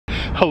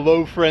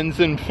Hello friends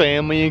and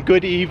family, and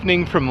good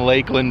evening from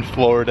Lakeland,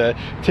 Florida.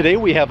 Today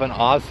we have an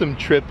awesome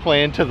trip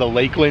planned to the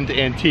Lakeland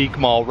Antique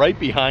Mall right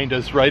behind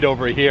us, right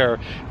over here.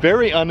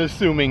 Very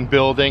unassuming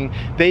building.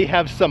 They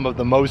have some of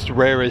the most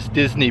rarest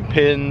Disney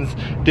pins,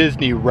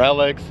 Disney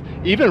relics,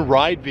 even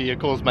ride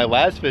vehicles. My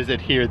last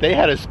visit here, they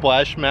had a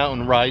Splash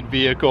Mountain ride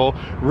vehicle,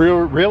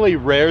 really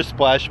rare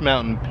Splash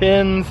Mountain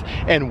pins,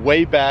 and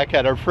way back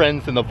at our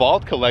friends in the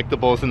Vault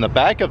Collectibles in the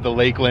back of the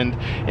Lakeland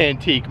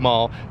Antique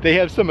Mall, they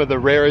have some of the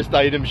rarest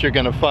items you're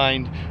gonna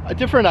find.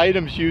 Different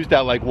items used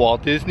at like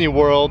Walt Disney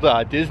World,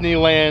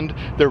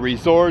 Disneyland, the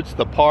resorts,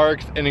 the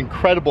parks, an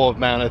incredible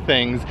amount of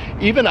things.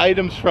 Even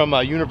items from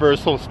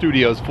Universal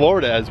Studios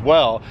Florida as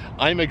well.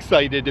 I'm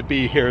excited to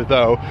be here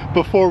though.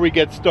 Before we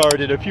get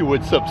started, if you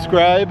would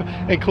subscribe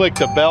and click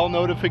the bell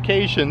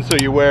notification so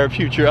you're aware of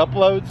future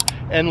uploads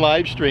and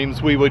live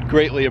streams, we would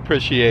greatly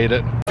appreciate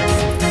it.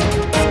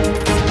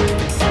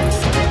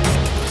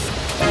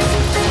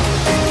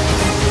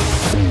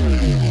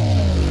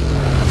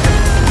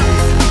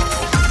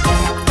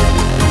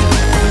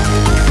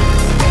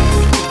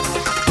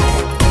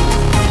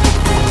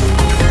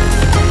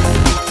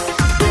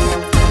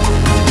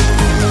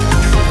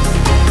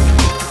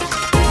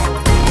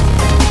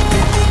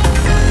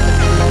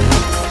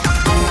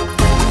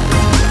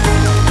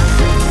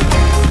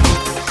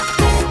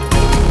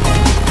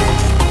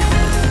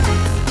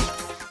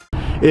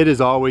 It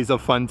is always a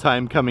fun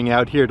time coming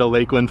out here to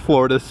Lakeland,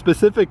 Florida,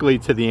 specifically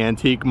to the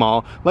Antique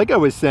Mall. Like I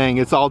was saying,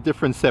 it's all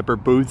different separate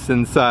booths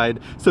inside,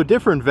 so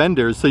different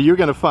vendors, so you're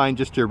gonna find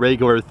just your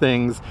regular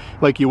things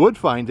like you would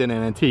find in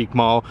an antique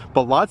mall,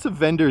 but lots of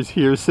vendors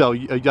here sell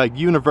like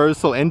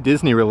Universal and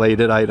Disney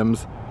related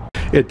items.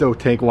 It don't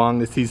take long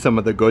to see some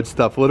of the good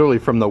stuff. Literally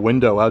from the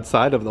window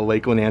outside of the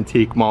Lakeland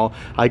Antique Mall,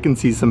 I can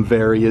see some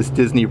various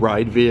Disney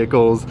ride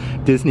vehicles,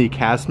 Disney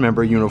cast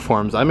member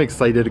uniforms. I'm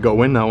excited to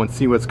go in now and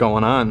see what's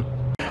going on.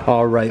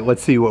 All right,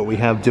 let's see what we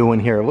have doing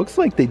here. It looks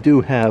like they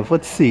do have,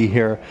 let's see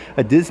here,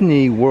 a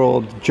Disney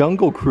World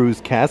Jungle Cruise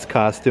cast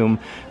costume,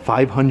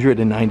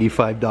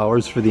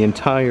 $595 for the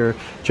entire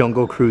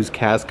Jungle Cruise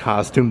cast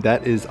costume.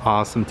 That is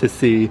awesome to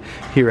see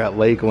here at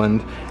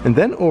Lakeland. And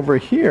then over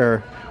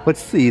here,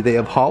 let's see, they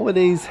have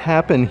Holidays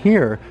Happen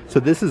here. So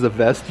this is a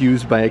vest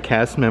used by a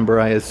cast member,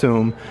 I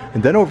assume.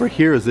 And then over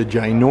here is a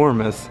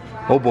ginormous,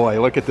 oh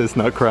boy, look at this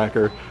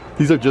nutcracker.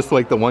 These are just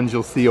like the ones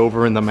you'll see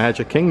over in the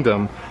Magic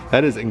Kingdom.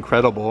 That is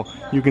incredible.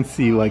 You can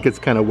see like it's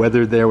kind of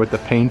weathered there with the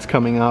paints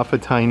coming off a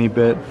tiny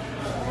bit.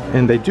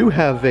 And they do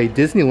have a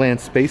Disneyland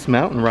Space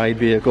Mountain ride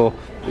vehicle,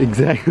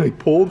 exactly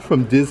pulled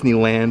from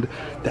Disneyland.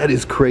 That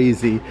is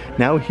crazy.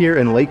 Now here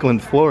in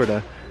Lakeland,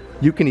 Florida,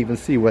 you can even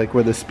see like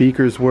where the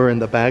speakers were in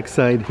the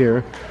backside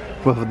here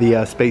of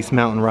the Space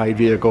Mountain ride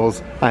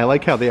vehicles. I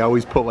like how they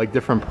always put like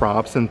different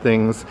props and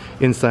things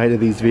inside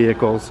of these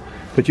vehicles,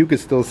 but you could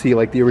still see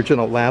like the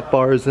original lap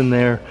bars in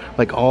there,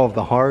 like all of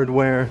the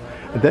hardware.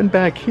 And then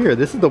back here,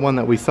 this is the one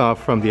that we saw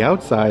from the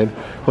outside.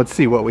 Let's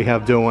see what we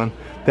have doing.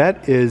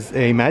 That is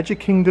a Magic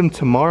Kingdom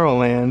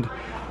Tomorrowland.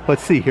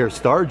 Let's see here,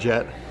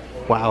 Starjet.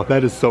 Wow,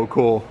 that is so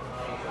cool.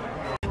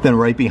 Then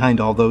right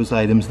behind all those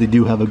items, they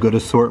do have a good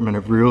assortment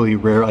of really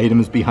rare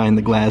items behind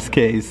the glass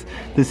case.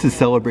 This is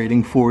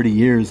celebrating 40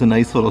 years, a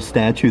nice little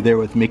statue there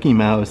with Mickey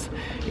Mouse,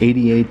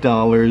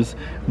 $88.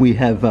 We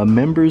have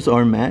Members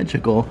Are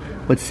Magical.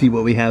 Let's see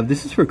what we have.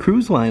 This is for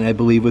Cruise Line, I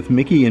believe, with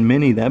Mickey and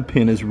Minnie. That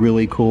pin is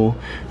really cool,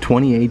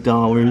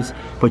 $28.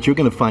 But you're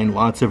gonna find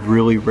lots of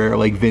really rare,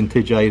 like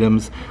vintage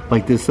items,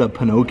 like this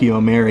Pinocchio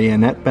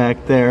Marionette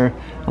back there.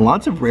 And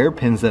lots of rare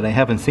pins that I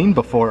haven't seen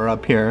before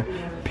up here.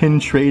 Pin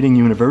Trading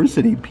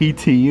University,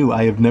 PTU,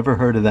 I have never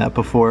heard of that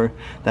before.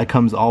 That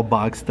comes all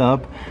boxed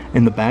up.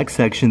 In the back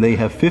section they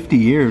have 50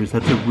 years.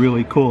 That's a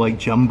really cool like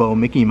jumbo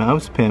Mickey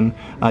Mouse pin.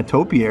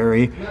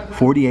 Topiary,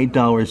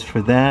 $48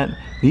 for that.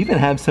 They even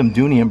have some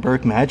Dooney and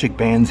Burke Magic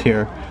Bands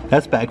here.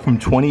 That's back from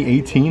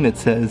 2018 it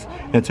says.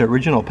 It's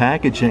original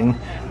packaging,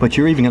 but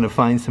you're even going to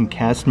find some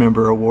cast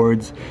member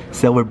awards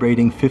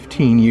celebrating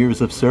 15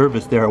 years of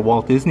service there at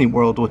Walt Disney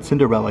World with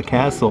Cinderella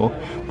Castle.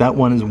 That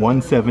one is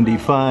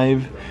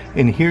 $175.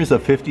 And here's a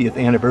 50th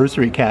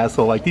anniversary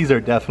castle. Like these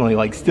are definitely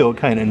like still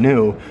kind of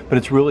new, but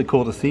it's really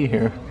cool to see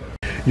here.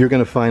 You're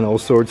gonna find all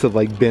sorts of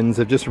like bins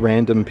of just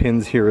random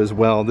pins here as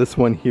well. This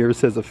one here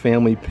says a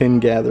family pin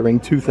gathering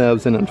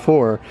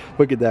 2004.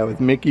 Look at that with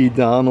Mickey,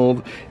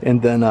 Donald,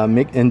 and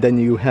then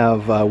you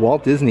have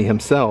Walt Disney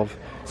himself.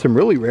 Some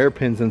really rare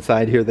pins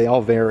inside here. They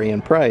all vary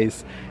in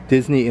price.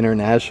 Disney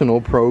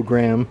International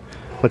Program.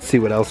 Let's see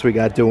what else we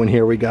got doing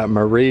here. We got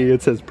Marie,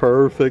 it says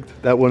perfect.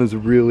 That one is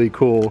really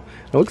cool.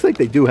 It looks like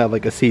they do have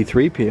like a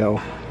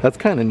C-3PO. That's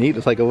kind of neat.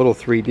 It's like a little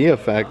 3D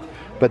effect.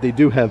 But they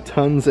do have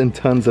tons and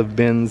tons of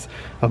bins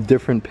of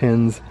different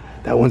pins.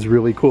 That one's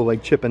really cool,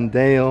 like Chip and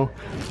Dale.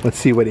 Let's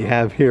see what he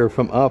have here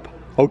from Up.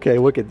 Okay,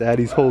 look at that.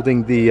 He's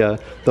holding the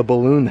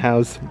balloon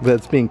house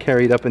that's being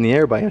carried up in the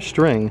air by a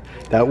string.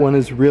 That one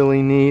is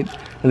really neat.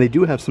 And they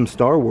do have some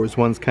Star Wars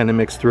ones kind of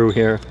mixed through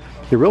here.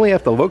 You really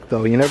have to look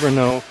though. You never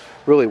know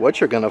really what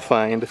you're gonna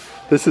find.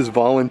 This is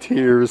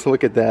volunteers,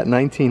 look at that,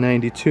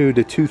 1992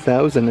 to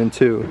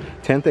 2002,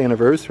 10th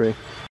anniversary.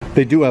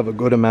 They do have a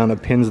good amount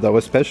of pins though,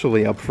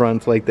 especially up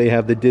front. Like they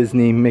have the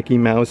Disney Mickey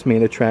Mouse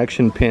main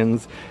attraction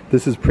pins.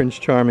 This is Prince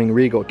Charming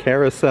Regal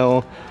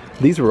Carousel.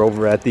 These were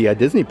over at the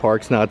Disney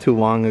parks not too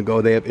long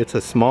ago. They have It's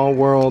a Small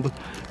World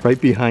right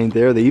behind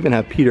there. They even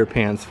have Peter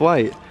Pan's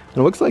Flight. And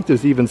it looks like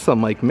there's even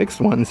some like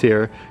mixed ones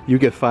here. You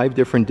get 5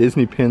 different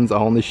Disney pins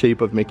all in the shape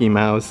of Mickey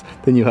Mouse.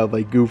 Then you have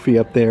like Goofy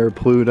up there,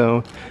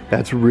 Pluto.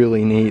 That's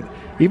really neat.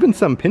 Even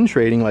some pin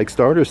trading like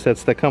starter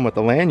sets that come with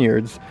the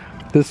lanyards.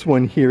 This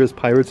one here is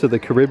Pirates of the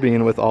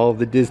Caribbean with all of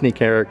the Disney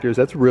characters.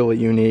 That's really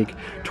unique.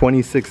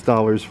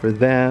 $26 for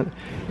that.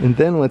 And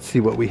then let's see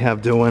what we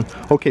have doing.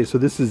 Okay, so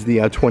this is the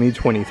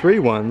 2023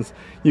 ones.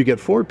 You get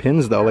 4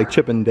 pins though, like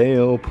Chip and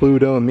Dale,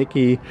 Pluto,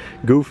 Mickey,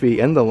 Goofy,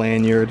 and the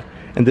lanyard.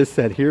 And this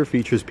set here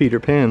features Peter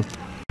Pan.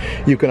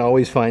 You can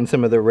always find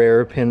some of the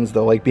rarer pins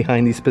though, like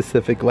behind these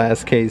specific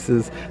glass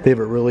cases. They have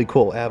a really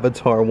cool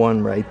Avatar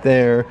one right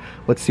there.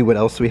 Let's see what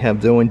else we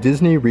have doing.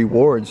 Disney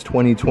Rewards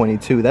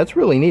 2022. That's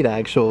really neat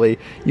actually.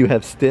 You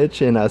have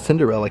Stitch and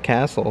Cinderella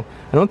Castle.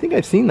 I don't think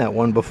I've seen that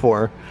one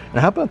before. And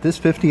how about this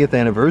 50th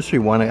anniversary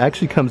one? It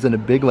actually comes in a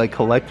big like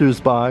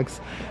collector's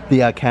box.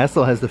 The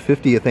castle has the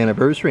 50th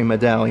anniversary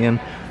medallion.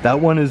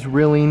 That one is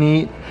really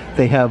neat.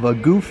 They have a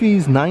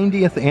Goofy's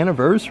 90th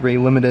anniversary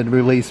limited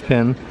release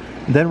pin.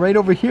 Then right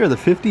over here, the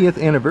 50th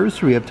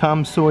anniversary of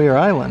Tom Sawyer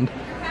Island.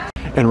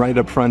 And right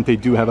up front, they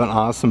do have an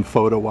awesome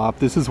photo op.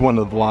 This is one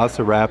of the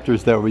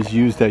Velociraptors that was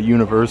used at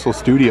Universal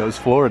Studios,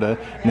 Florida.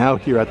 Now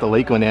here at the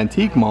Lakeland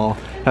Antique Mall,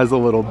 has a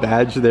little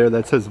badge there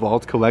that says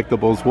Vault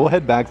Collectibles. We'll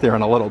head back there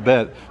in a little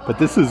bit, but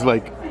this is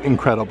like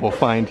incredible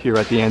find here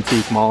at the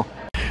Antique Mall.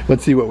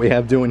 Let's see what we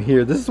have doing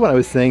here. This is what I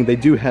was saying. They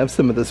do have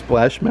some of the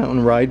Splash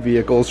Mountain ride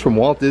vehicles from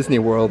Walt Disney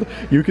World.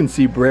 You can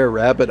see Brer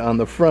Rabbit on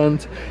the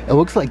front. It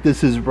looks like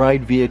this is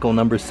ride vehicle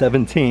number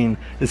 17.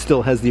 It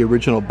still has the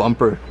original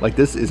bumper. Like,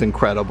 this is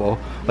incredible.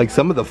 Like,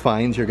 some of the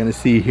finds you're gonna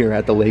see here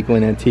at the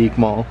Lakeland Antique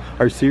Mall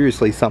are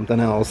seriously something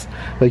else.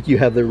 Like, you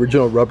have the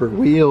original rubber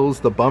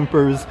wheels, the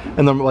bumpers,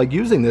 and they're like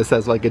using this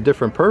as like a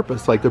different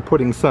purpose. Like, they're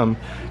putting some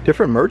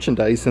different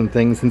merchandise and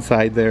things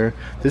inside there.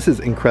 This is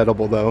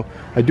incredible though.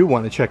 I do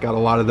want to check out a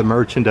lot of the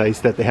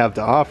merchandise that they have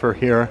to offer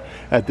here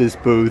at this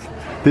booth.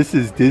 This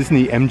is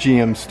Disney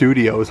MGM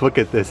Studios. Look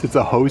at this. It's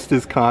a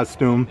hostess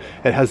costume.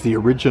 It has the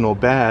original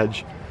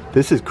badge.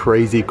 This is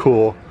crazy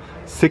cool.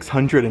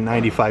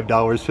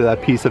 $695 for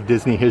that piece of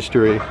Disney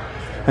history.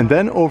 And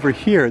then over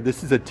here,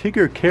 this is a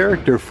Tigger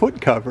character foot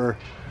cover.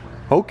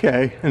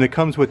 Okay, and it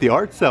comes with the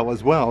art cell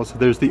as well. So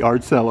there's the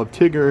art cell of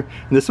Tigger,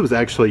 and this was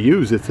actually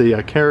used. It's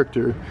a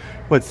character.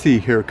 Let's see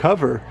here,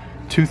 cover.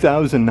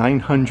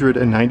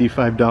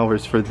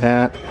 $2,995 for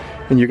that.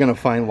 And you're gonna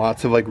find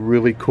lots of like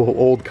really cool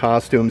old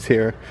costumes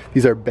here.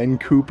 These are Ben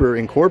Cooper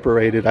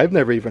Incorporated. I've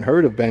never even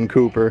heard of Ben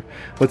Cooper.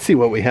 Let's see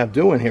what we have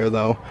doing here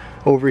though.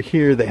 Over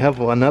here they have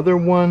another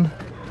one.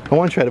 I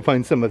want to try to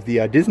find some of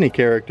the Disney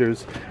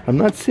characters. I'm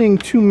not seeing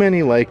too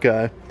many like,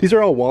 these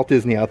are all Walt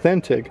Disney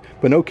authentic,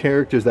 but no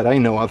characters that I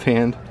know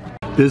offhand.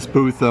 This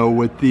booth though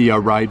with the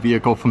ride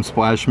vehicle from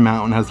Splash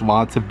Mountain has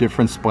lots of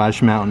different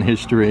Splash Mountain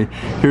history.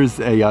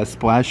 Here's a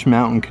Splash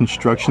Mountain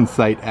construction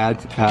site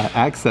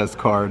access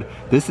card.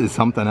 This is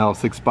something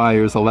else.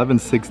 Expires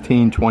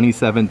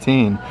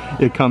 11/16/2017.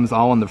 It comes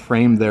all in the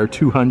frame there,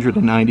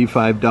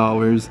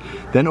 $295.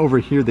 Then over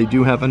here they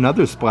do have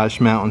another Splash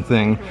Mountain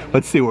thing.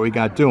 Let's see what we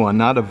got doing.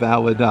 Not a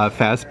valid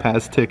Fast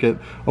Pass ticket.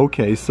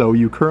 Okay, so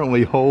you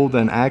currently hold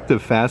an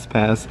active Fast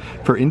Pass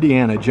for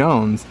Indiana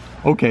Jones.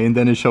 Okay, and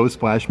then it shows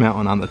Splash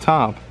Mountain on the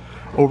top.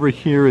 Over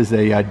here is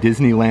a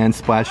Disneyland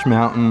Splash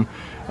Mountain,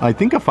 I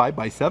think a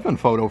 5x7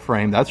 photo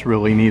frame. That's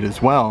really neat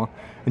as well.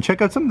 And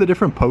check out some of the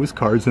different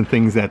postcards and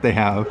things that they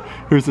have.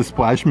 Here's the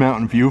Splash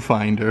Mountain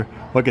viewfinder.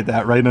 Look at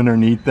that right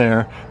underneath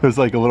there. There's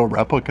like a little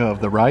replica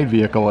of the ride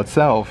vehicle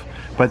itself.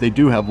 But they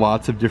do have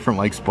lots of different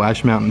like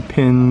Splash Mountain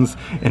pins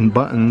and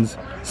buttons.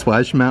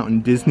 Splash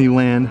Mountain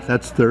Disneyland,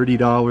 that's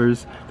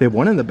 $30. They have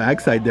one in the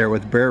backside there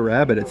with Brer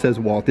Rabbit. It says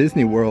Walt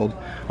Disney World.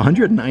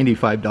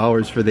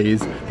 $195 for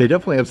these. They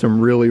definitely have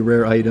some really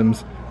rare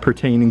items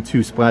pertaining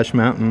to Splash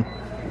Mountain.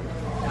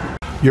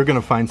 You're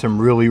gonna find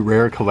some really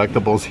rare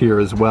collectibles here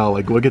as well.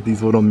 Like, look at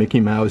these little Mickey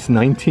Mouse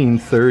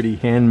 1930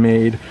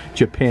 handmade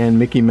Japan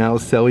Mickey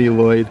Mouse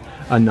celluloid,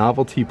 a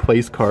novelty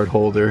place card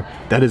holder.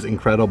 That is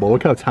incredible.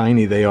 Look how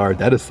tiny they are.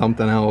 That is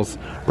something else.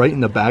 Right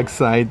in the back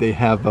side they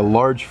have a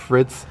large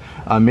Fritz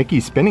Mickey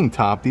spinning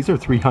top. These are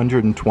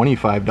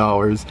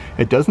 $325.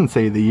 It doesn't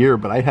say the year,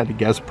 but I had to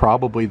guess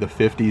probably the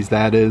 50s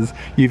that is.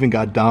 You even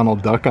got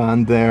Donald Duck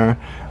on there.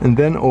 And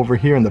then over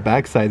here in the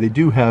back side they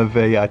do have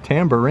a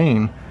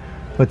tambourine.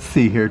 Let's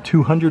see here,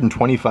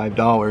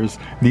 $225.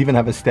 They even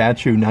have a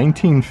statue,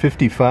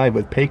 1955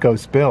 with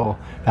Pecos Bill.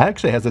 That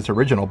actually has its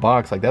original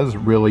box. Like, that is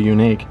really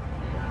unique.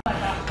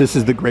 This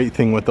is the great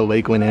thing with the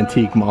Lakeland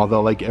Antique Mall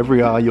though, like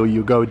every aisle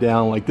you go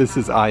down, like this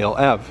is aisle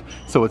F.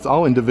 So it's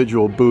all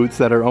individual booths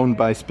that are owned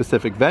by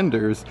specific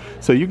vendors.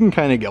 So you can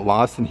kind of get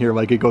lost in here,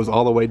 like it goes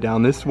all the way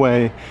down this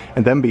way.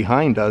 And then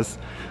behind us,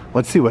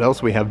 let's see what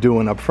else we have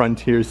doing up front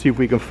here, see if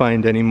we can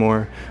find any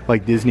more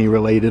like Disney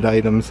related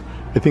items.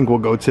 I think we'll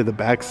go to the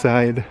back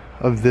side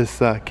of this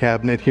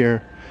cabinet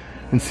here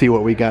and see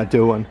what we got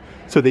doing.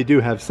 So they do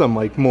have some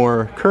like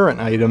more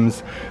current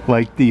items,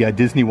 like the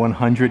Disney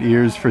 100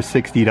 ears for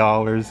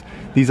 $60.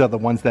 These are the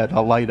ones that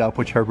light up,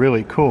 which are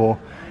really cool.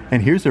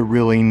 And here's a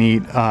really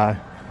neat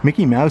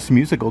Mickey Mouse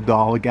musical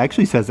doll. It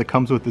actually says it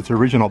comes with its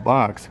original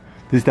box.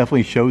 This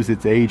definitely shows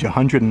its age,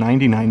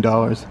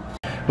 $199.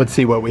 Let's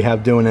see what we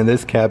have doing in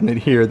this cabinet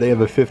here. They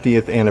have a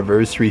 50th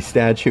anniversary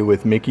statue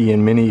with Mickey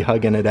and Minnie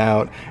hugging it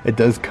out. It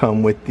does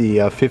come with the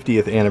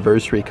 50th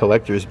anniversary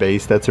collector's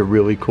base. That's a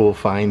really cool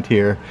find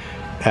here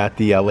at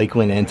the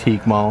Lakeland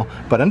Antique Mall.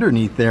 But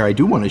underneath there, I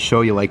do want to show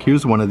you, like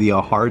here's one of the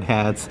hard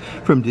hats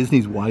from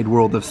Disney's Wide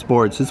World of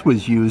Sports. This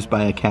was used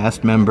by a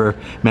cast member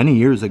many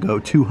years ago,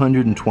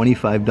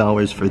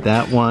 $225 for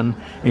that one.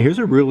 And here's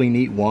a really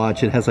neat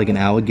watch. It has like an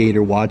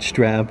alligator watch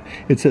strap.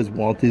 It says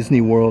Walt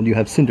Disney World. You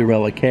have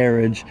Cinderella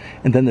carriage,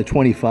 and then the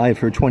 25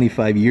 for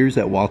 25 years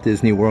at Walt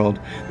Disney World.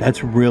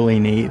 That's really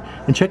neat.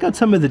 And check out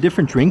some of the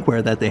different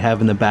drinkware that they have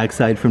in the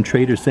backside from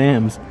Trader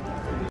Sam's.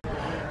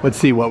 Let's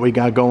see what we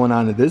got going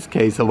on in this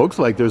case. It looks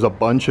like there's a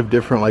bunch of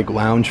different like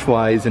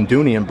Loungeflies and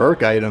Dooney and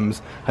Burke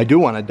items. I do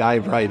want to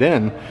dive right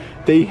in.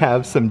 They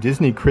have some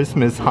Disney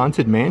Christmas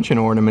Haunted Mansion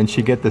ornaments.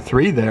 You get the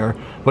 3 there.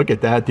 Look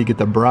at that. You get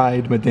the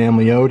Bride, Madame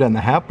Leota, and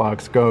the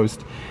Hatbox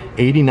Ghost.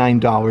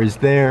 $89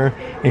 there.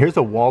 And here's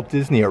a Walt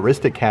Disney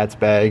Aristocats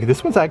bag.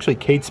 This one's actually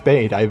Kate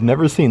Spade. I've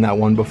never seen that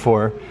one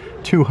before.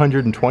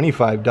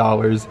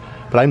 $225.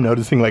 But I'm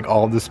noticing like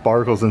all the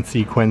sparkles and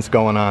sequins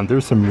going on.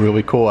 There's some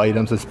really cool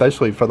items,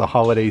 especially for the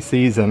holiday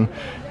season.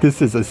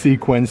 This is a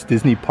sequins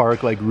Disney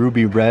Park like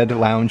ruby red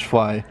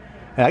Loungefly.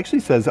 It actually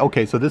says,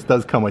 okay, so this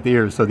does come with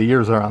ears, so the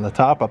ears are on the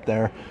top up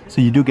there.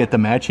 So you do get the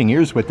matching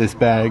ears with this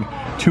bag,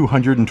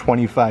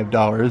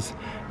 $225.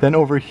 Then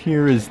over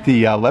here is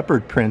the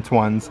leopard print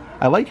ones.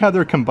 I like how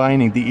they're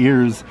combining the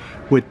ears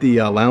with the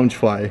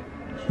Loungefly.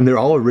 And they're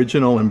all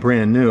original and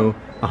brand new,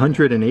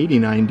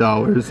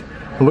 $189.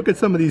 Look at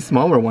some of these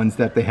smaller ones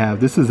that they have.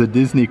 This is a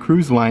Disney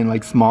Cruise Line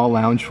like small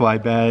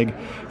Loungefly bag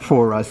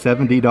for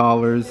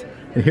 $70.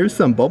 And here's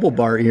some bubble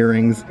bar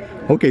earrings.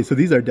 Okay, so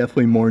these are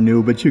definitely more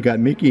new, but you got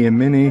Mickey and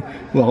Minnie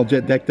all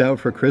decked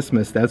out for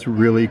Christmas. That's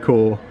really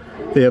cool.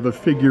 They have a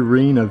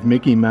figurine of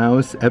Mickey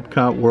Mouse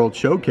Epcot World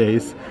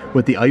Showcase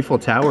with the Eiffel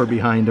Tower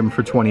behind them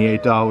for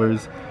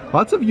 $28.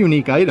 Lots of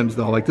unique items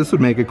though, like this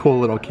would make a cool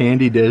little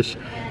candy dish.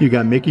 You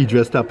got Mickey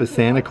dressed up as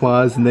Santa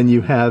Claus, and then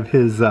you have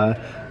his,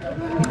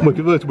 what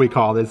do we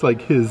call this,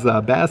 like his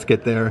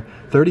basket there,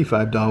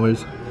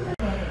 $35.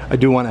 I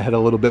do want to head a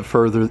little bit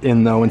further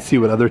in though and see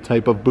what other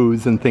type of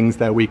booths and things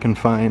that we can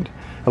find.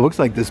 It looks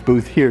like this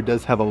booth here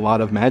does have a lot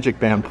of Magic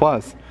Band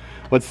Plus.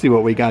 Let's see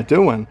what we got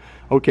doing.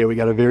 Okay, we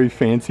got a very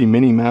fancy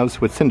Minnie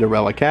Mouse with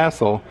Cinderella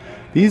Castle.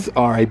 These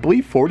are, I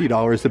believe,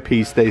 $40 a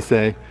piece, they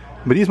say.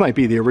 But these might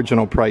be the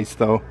original price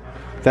though.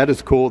 That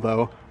is cool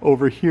though.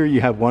 Over here you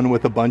have one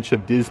with a bunch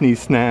of Disney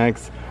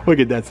snacks. Look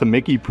at that, some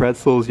Mickey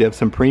pretzels. You have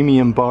some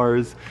premium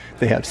bars.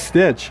 They have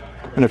Stitch.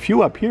 And a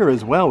few up here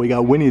as well. We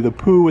got Winnie the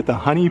Pooh with the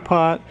honey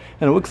pot.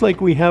 And it looks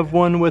like we have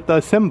one with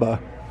Simba.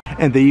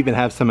 And they even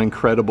have some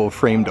incredible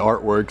framed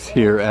artworks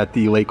here at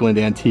the Lakeland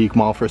Antique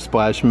Mall for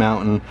Splash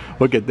Mountain.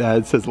 Look at that.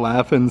 It says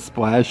laughing,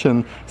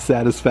 splashing,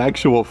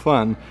 satisfactual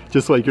fun.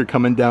 Just like you're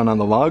coming down on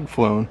the log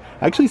flume.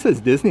 Actually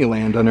says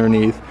Disneyland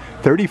underneath.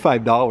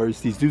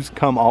 $35. These do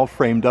come all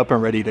framed up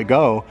and ready to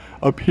go.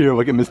 Up here,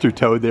 look at Mr.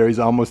 Toad there. He's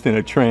almost in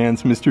a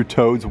trance. Mr.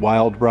 Toad's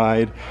Wild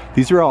Ride.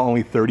 These are all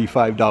only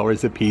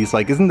 $35 a piece.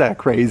 Like, isn't that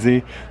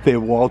crazy? They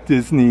have Walt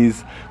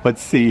Disney's,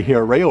 let's see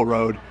here,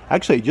 Railroad.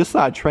 Actually, I just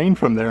saw a train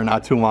from there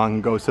not too long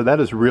ago, so that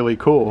is really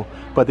cool.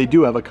 But they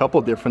do have a couple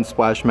different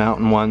Splash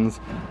Mountain ones.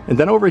 And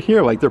then over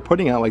here, like they're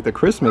putting out like the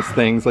Christmas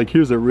things. Like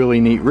here's a really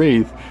neat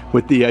wreath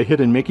with the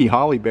hidden Mickey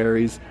holly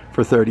berries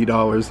for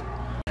 $30.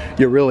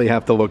 You really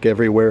have to look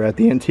everywhere at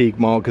the Antique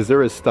Mall because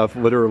there is stuff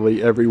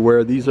literally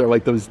everywhere. These are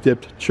like those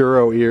dipped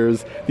churro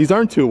ears. These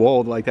aren't too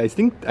old. Like I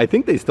think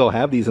they still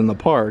have these in the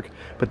park,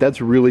 but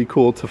that's really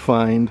cool to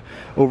find.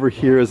 Over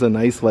here is a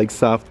nice like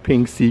soft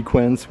pink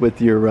sequence with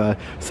your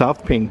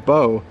soft pink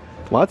bow.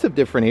 Lots of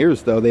different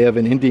ears though. They have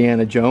an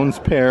Indiana Jones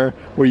pair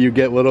where you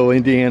get little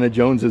Indiana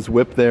Jones's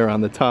whip there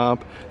on the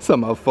top.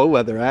 Some faux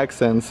leather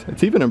accents.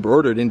 It's even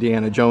embroidered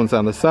Indiana Jones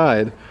on the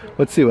side.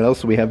 Let's see what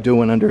else we have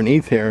doing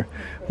underneath here.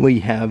 We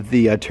have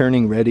the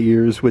turning red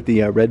ears with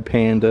the red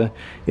panda.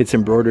 It's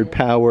embroidered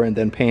power and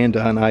then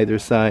panda on either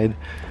side.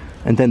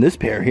 And then this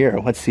pair here,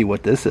 let's see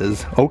what this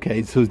is.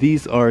 Okay, so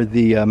these are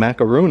the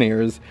macaroon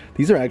ears.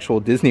 These are actual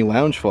Disney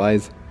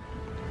Loungeflies.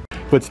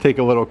 Let's take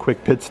a little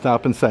quick pit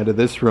stop inside of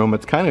this room.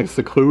 It's kind of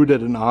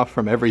secluded and off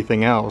from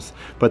everything else,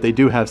 but they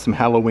do have some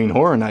Halloween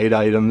Horror Night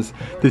items.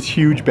 This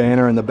huge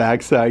banner in the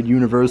backside,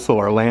 Universal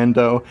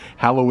Orlando,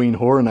 Halloween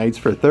Horror Nights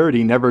for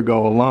 30, never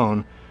go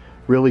alone.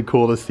 Really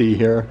cool to see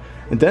here.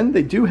 And then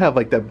they do have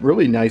like that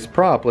really nice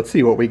prop. Let's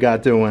see what we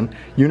got doing.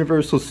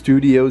 Universal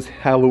Studios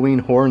Halloween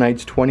Horror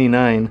Nights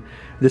 29.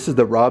 This is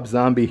the Rob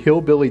Zombie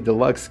Hillbilly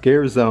Deluxe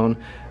Scare Zone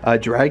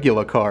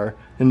Dragula car.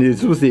 And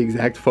this was the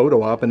exact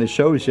photo op, and it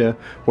shows you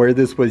where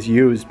this was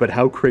used. But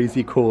how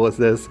crazy cool is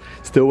this?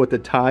 Still with the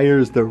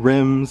tires, the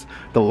rims,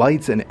 the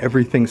lights, and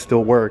everything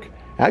still work.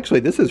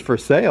 Actually, this is for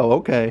sale.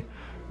 Okay.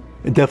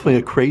 Definitely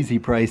a crazy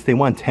price. They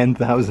want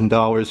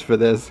 $10,000 for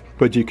this.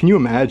 But can you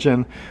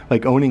imagine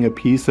like owning a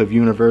piece of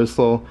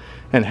Universal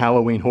and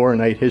Halloween Horror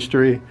Night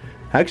history?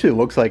 Actually, it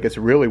looks like it's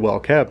really well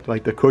kept.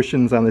 Like the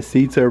cushions on the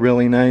seats are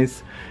really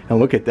nice. And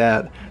look at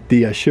that.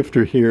 The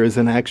shifter here is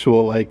an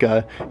actual like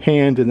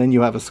hand, and then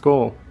you have a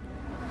skull.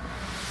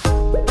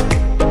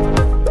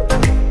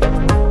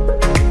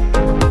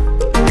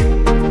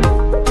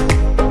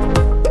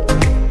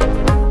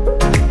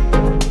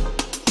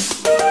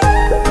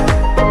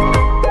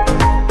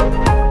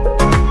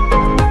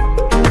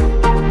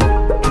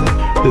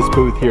 This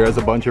booth here has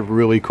a bunch of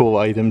really cool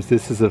items.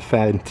 This is a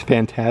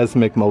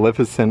Phantasmic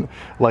Maleficent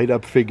light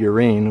up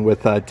figurine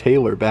with a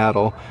Taylor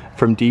Battle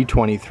from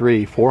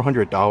D23,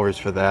 $400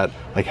 for that.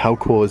 Like how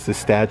cool is this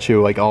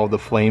statue? Like all the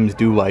flames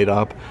do light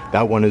up.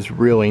 That one is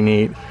really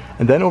neat.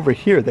 And then over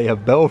here they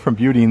have Belle from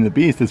Beauty and the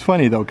Beast. It's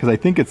funny though, because I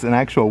think it's an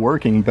actual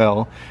working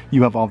Belle.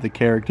 You have all the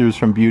characters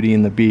from Beauty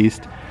and the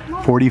Beast.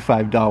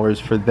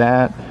 $45 for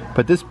that.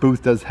 But this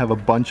booth does have a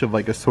bunch of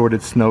like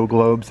assorted snow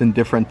globes and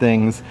different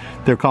things.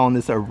 They're calling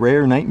this a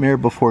rare Nightmare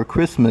Before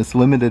Christmas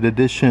limited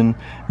edition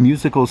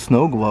musical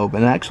snow globe,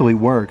 and it actually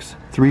works.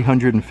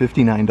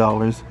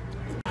 $359.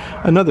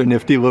 Another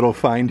nifty little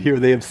find here.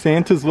 They have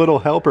Santa's little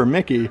helper,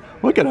 Mickey.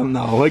 Look at him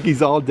though, like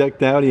he's all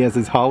decked out. He has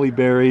his holly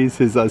berries,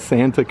 his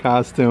Santa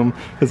costume,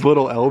 his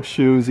little elf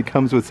shoes. He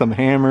comes with some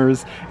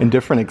hammers and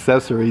different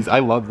accessories. I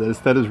love this.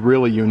 That is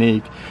really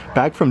unique.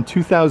 Back from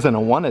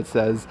 2001 it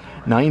says.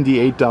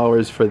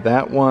 $98 for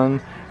that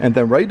one. And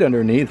then right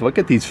underneath, look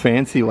at these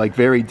fancy, like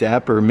very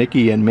dapper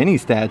Mickey and Minnie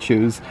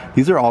statues.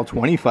 These are all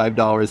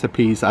 $25 a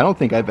piece. I don't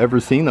think I've ever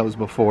seen those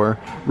before.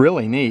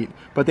 Really neat.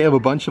 But they have a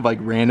bunch of like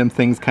random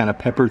things kind of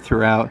peppered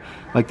throughout,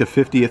 like the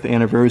 50th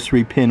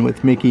anniversary pin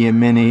with Mickey and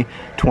Minnie,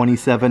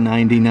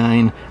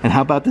 $27.99. And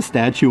how about the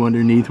statue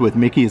underneath with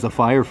Mickey as a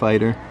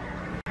firefighter?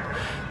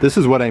 This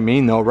is what I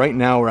mean though. Right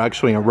now we're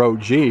actually in row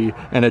G,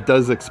 and it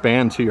does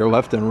expand to your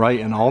left and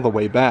right and all the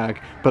way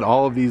back, but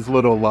all of these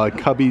little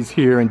cubbies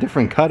here and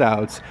different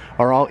cutouts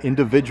are all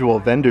individual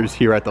vendors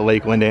here at the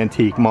Lakeland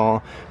Antique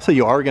Mall. So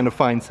you are going to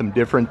find some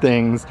different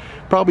things,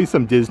 probably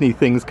some Disney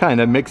things kind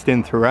of mixed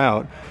in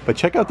throughout. But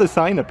check out the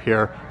sign up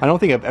here. I don't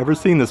think I've ever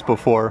seen this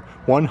before.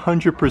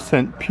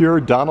 100% pure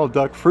Donald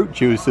Duck fruit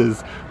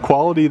juices,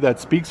 quality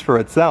that speaks for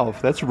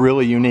itself. That's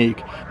really unique.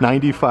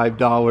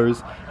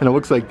 $95, and it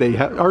looks like they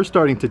are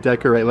starting to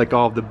decorate like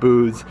all of the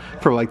booths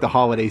for like the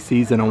holiday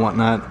season and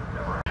whatnot.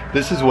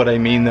 This is what I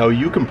mean though.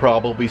 You can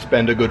probably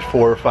spend a good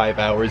 4 or 5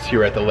 hours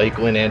here at the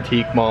Lakeland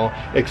Antique Mall,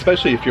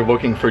 especially if you're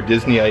looking for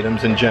Disney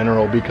items in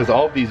general, because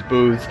all of these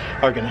booths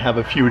are going to have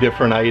a few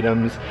different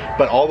items.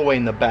 But all the way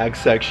in the back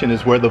section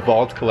is where the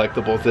Vault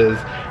Collectibles is,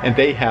 and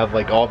they have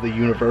like all the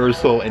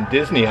Universal and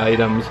Disney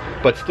items.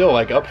 But still,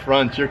 like up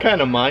front, you're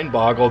kind of mind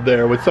boggled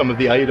there with some of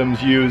the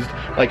items used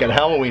like at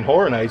Halloween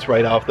Horror Nights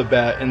right off the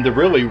bat, and the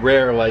really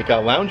rare like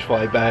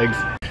Loungefly bags.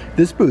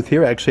 This booth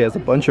here actually has a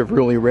bunch of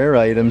really rare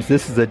items.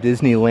 This is a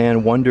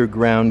Disneyland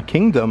Wonderground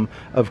Kingdom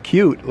of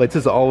Cute. This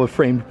is all a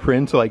framed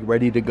print, like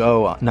ready to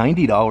go.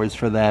 $90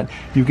 for that.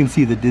 You can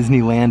see the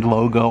Disneyland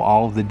logo,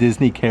 all of the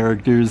Disney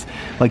characters,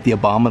 like the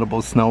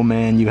Abominable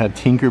Snowman. You have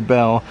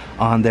Tinkerbell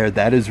on there.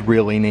 That is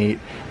really neat.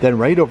 Then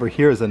right over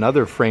here is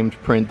another framed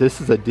print. This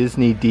is a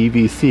Disney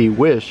DVC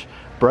Wish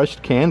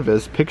brushed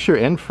canvas, picture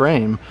and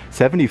frame.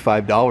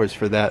 $75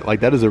 for that.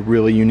 Like, that is a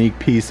really unique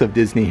piece of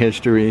Disney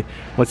history.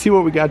 Let's see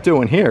what we got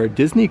doing here.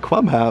 Disney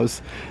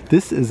Clubhouse.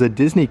 This is a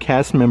Disney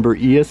cast member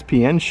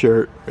ESPN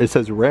shirt. It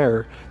says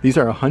rare. These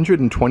are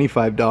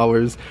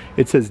 $125.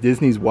 It says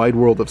Disney's Wide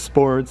World of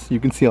Sports. You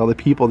can see all the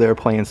people there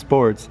playing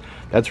sports.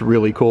 That's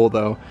really cool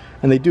though.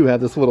 And they do have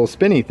this little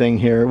spinny thing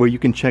here where you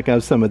can check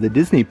out some of the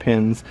Disney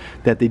pins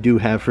that they do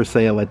have for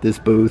sale at this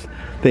booth.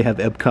 They have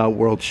Epcot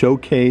World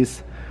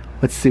Showcase.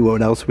 Let's see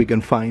what else we can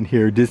find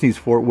here. Disney's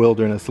Fort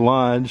Wilderness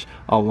Lodge,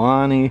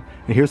 Alani,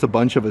 and here's a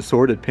bunch of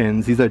assorted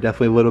pins. These are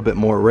definitely a little bit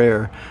more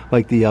rare.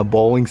 Like the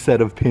bowling set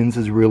of pins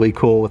is really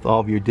cool with all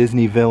of your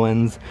Disney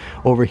villains.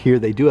 Over here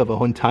they do have a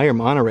whole entire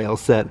monorail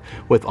set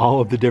with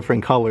all of the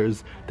different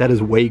colors. That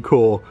is way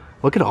cool.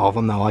 Look at all of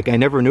them though. Like, I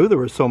never knew there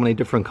were so many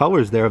different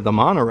colors there of the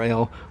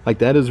monorail. Like,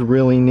 that is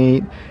really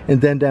neat.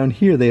 And then down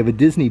here they have a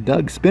Disney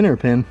Doug spinner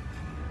pin.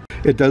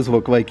 It does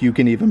look like you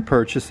can even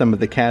purchase some of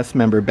the cast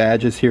member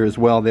badges here as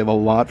well. They have a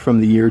lot from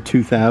the year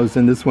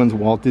 2000. This one's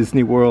Walt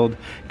Disney World.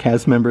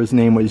 Cast member's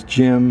name was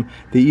Jim.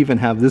 They even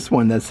have this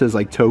one that says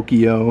like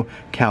Tokyo,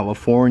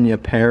 California,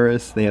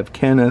 Paris. They have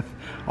Kenneth.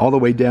 All the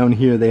way down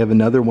here they have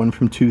another one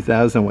from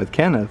 2000 with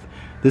Kenneth.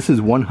 This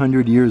is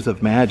 100 Years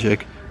of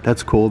Magic.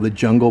 That's cool. The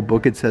Jungle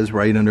Book, it says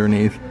right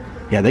underneath.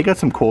 Yeah, they got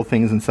some cool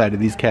things inside of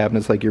these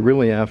cabinets. Like, you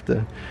really have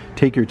to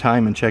take your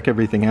time and check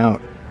everything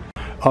out.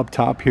 Up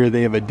top here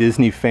they have a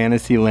Disney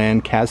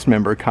Fantasyland cast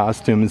member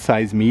costume in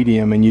size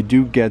medium, and you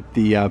do get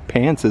the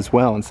pants as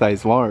well in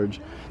size large.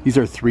 These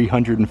are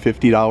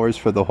 $350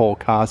 for the whole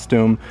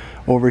costume.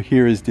 Over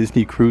here is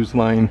Disney Cruise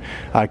Line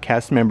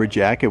cast member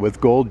jacket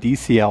with gold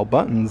DCL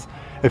buttons.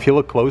 If you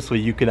look closely,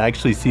 you can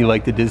actually see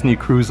like the Disney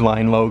Cruise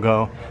Line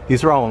logo.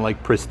 These are all in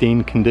like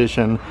pristine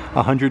condition.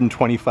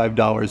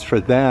 $125 for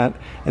that.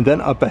 And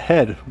then up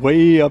ahead,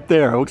 way up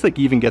there, it looks like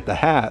you even get the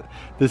hat.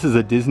 This is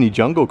a Disney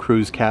Jungle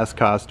Cruise cast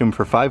costume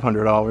for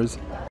 $500.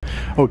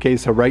 Okay,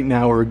 so right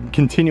now we're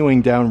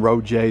continuing down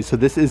row J. So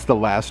this is the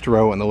last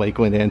row in the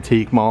Lakeland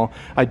Antique Mall.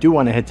 I do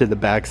want to head to the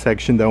back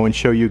section though and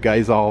show you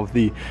guys all of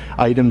the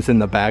items in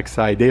the back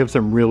side. They have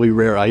some really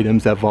rare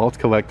items at Vault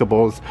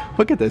Collectibles.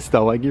 Look at this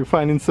though, like you're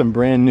finding some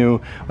brand new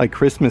like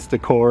Christmas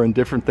decor and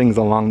different things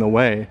along the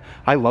way.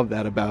 I love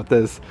that about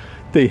this.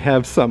 They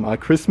have some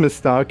Christmas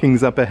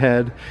stockings up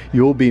ahead.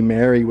 You'll Be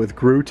Merry with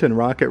Groot and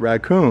Rocket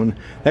Raccoon.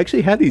 They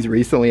actually had these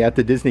recently at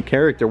the Disney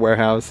Character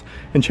Warehouse.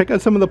 And check out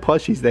some of the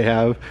plushies they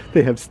have.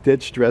 They have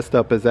Stitch dressed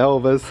up as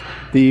Elvis.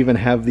 They even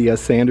have the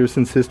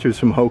Sanderson sisters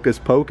from Hocus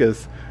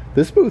Pocus.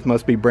 This booth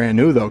must be brand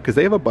new though, because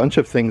they have a bunch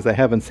of things I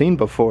haven't seen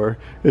before.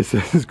 It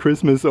says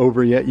Christmas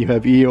over yet. You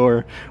have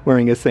Eeyore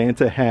wearing a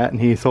Santa hat and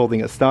he's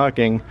holding a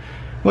stocking.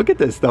 Look at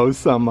this though,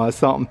 some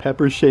salt and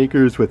pepper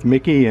shakers with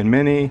Mickey and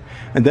Minnie.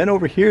 And then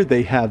over here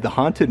they have the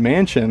Haunted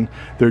Mansion.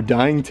 They're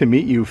Dying to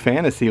Meet You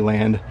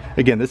Fantasyland.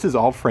 Again, this is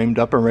all framed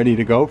up and ready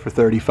to go for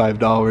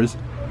 $35.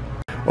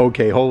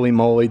 Okay, holy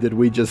moly, did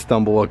we just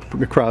stumble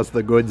across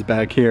the goods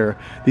back here.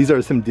 These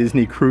are some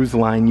Disney Cruise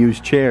Line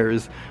used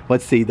chairs.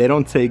 Let's see, they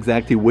don't say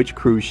exactly which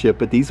cruise ship,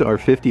 but these are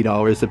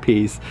 $50 a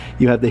piece.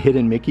 You have the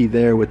hidden Mickey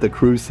there with the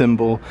cruise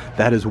symbol.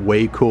 That is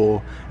way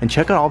cool. And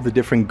check out all the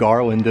different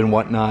garland and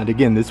whatnot.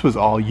 Again, this was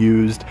all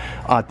used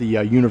at the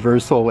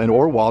Universal and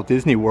or Walt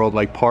Disney World,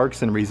 like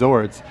parks and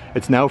resorts.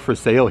 It's now for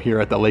sale here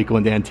at the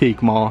Lakeland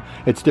Antique Mall.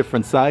 It's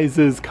different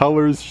sizes,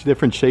 colors,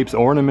 different shapes,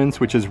 ornaments,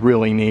 which is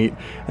really neat.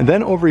 And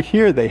then over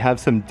here they have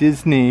some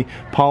Disney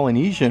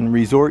Polynesian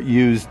resort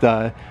used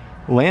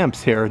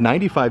lamps here,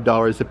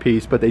 $95 a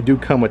piece, but they do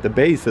come with the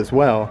base as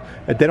well.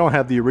 They don't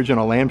have the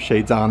original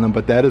lampshades on them,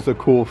 but that is a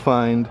cool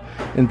find.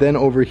 And then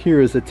over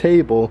here is a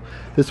table.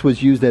 This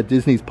was used at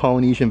Disney's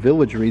Polynesian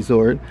Village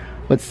Resort.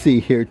 Let's see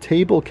here,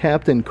 Table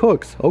Captain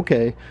Cooks.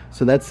 Okay,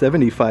 so that's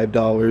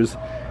 $75.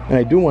 And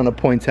I do want to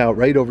point out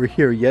right over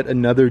here, yet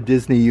another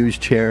Disney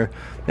used chair.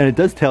 And it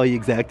does tell you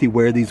exactly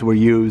where these were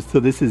used. So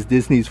this is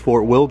Disney's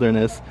Fort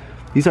Wilderness.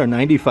 These are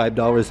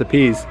 $95 a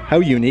piece.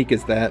 How unique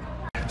is that?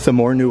 Some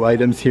more new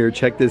items here.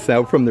 Check this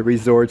out from the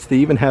resorts. They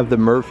even have the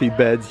Murphy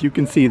beds. You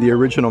can see the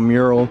original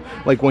mural.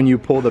 Like when you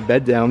pull the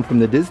bed down from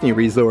the Disney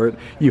resort,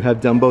 you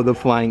have Dumbo the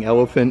Flying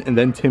Elephant and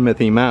then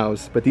Timothy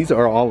Mouse. But these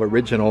are all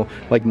original.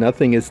 Like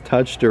nothing is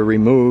touched or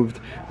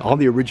removed. All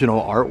the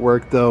original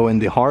artwork though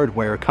and the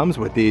hardware comes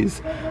with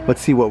these.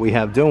 Let's see what we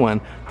have doing.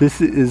 This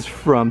is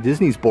from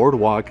Disney's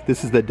Boardwalk.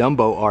 This is the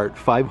Dumbo art,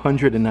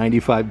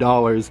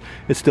 $595.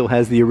 It still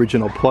has the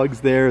original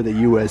plugs there, the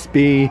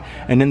USB,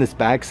 and in this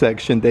back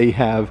section they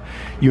have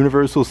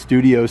Universal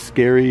Studios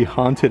scary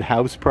haunted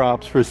house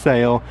props for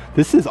sale.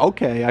 This is,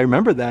 okay, I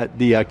remember that,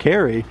 the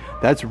Cari.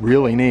 That's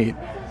really neat.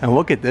 And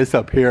look at this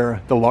up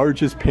here, the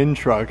largest pin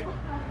truck.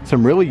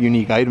 Some really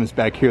unique items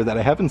back here that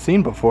I haven't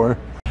seen before.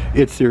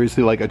 It's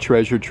seriously like a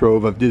treasure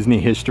trove of Disney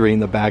history in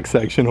the back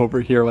section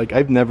over here. Like,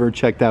 I've never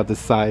checked out this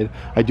side.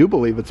 I do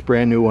believe it's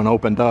brand new and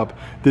opened up.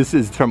 This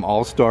is from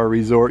All-Star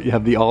Resort. You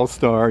have the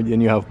All-Star, then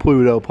you have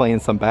Pluto playing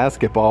some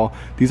basketball.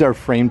 These are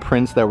framed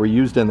prints that were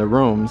used in the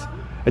rooms.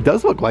 It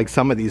does look like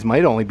some of these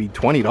might only be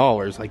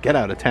 $20. Like, get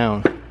out of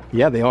town.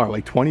 Yeah, they are,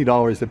 like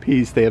 $20 a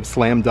piece. They have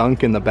Slam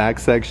Dunk in the back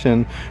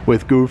section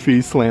with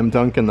Goofy, Slam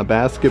Dunk in the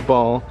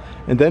basketball.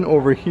 And then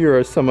over here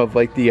are some of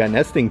like the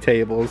nesting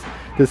tables.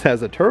 This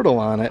has a turtle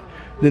on it.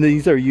 Then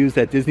these are used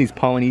at Disney's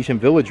Polynesian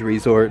Village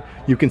Resort.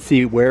 You can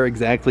see where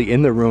exactly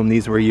in the room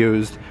these were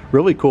used.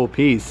 Really cool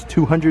piece,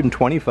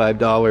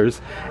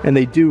 $225. And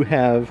they do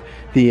have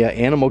the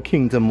Animal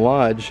Kingdom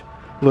Lodge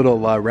little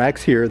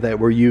racks here that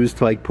were used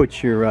to like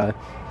put your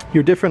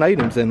different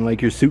items in,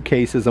 like your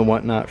suitcases and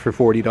whatnot, for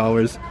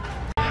 $40.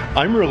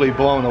 I'm really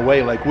blown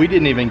away. Like, we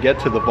didn't even get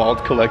to the Vault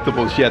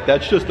Collectibles yet.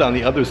 That's just on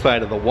the other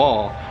side of the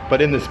wall.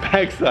 But in this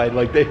back side,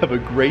 like, they have a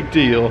great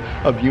deal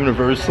of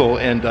Universal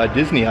and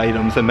Disney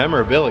items and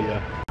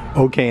memorabilia.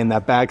 Okay, and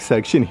that back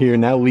section here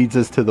now leads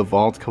us to the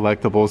Vault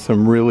Collectibles.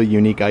 Some really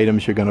unique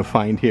items you're going to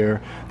find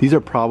here. These are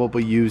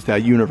probably used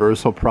at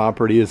Universal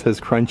property. It says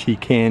crunchy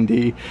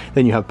candy.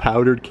 Then you have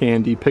powdered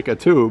candy. Pick a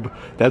tube.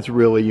 That's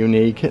really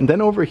unique. And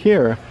then over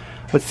here,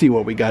 Let's see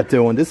what we got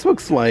doing. This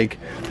looks like,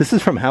 this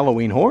is from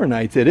Halloween Horror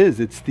Nights. It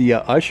is. It's the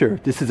usher.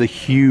 This is a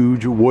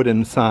huge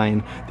wooden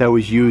sign that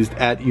was used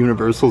at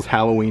Universal's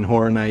Halloween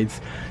Horror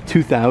Nights.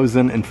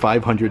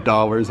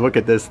 $2,500. Look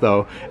at this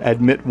though.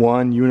 Admit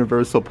 1,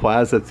 Universal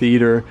Plaza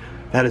Theater.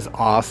 That is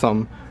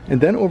awesome. And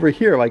then over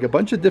here, like a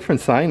bunch of different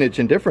signage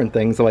and different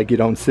things like you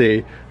don't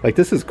see. Like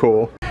this is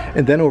cool.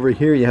 And then over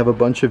here you have a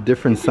bunch of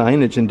different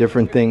signage and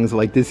different things,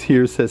 like this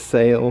here says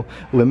sale,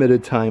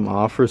 limited time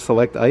offer,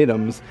 select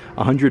items,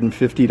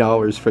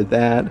 $150 for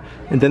that.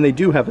 And then they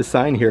do have a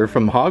sign here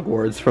from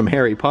Hogwarts, from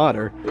Harry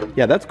Potter.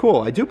 Yeah, that's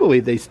cool. I do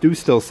believe they do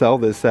still sell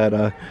this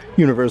at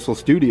Universal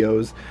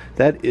Studios.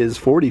 That is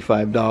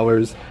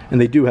 $45.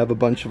 And they do have a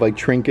bunch of like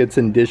trinkets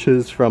and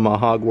dishes from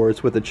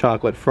Hogwarts with a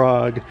chocolate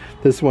frog.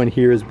 This one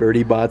here is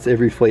Bertie Bott's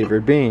Every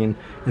Flavored Bean.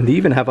 And they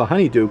even have a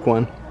Honeyduke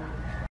one.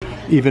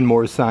 Even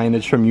more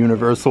signage from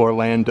Universal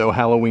Orlando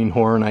Halloween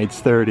Horror Nights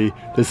 30.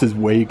 This is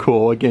way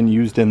cool, again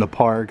used in the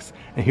parks.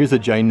 And here's a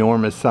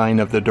ginormous sign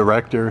of the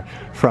director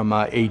from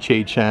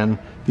HHN.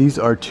 These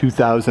are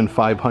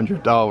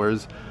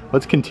 $2,500.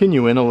 Let's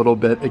continue in a little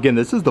bit. Again,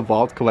 this is the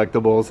Vault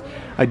Collectibles.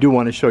 I do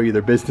want to show you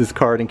their business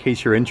card in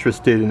case you're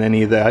interested in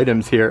any of the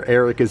items here.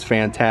 Eric is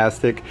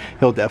fantastic.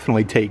 He'll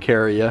definitely take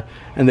care of you.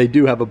 And they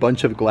do have a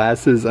bunch of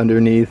glasses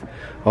underneath.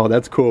 Oh,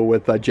 that's cool,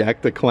 with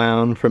Jack the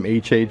Clown from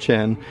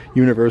HHN,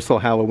 Universal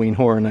Halloween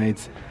Horror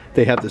Nights.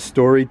 They have the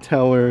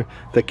Storyteller,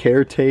 the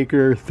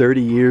Caretaker,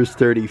 30 Years,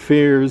 30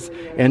 Fears,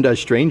 and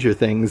Stranger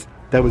Things.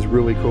 That was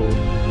really cool.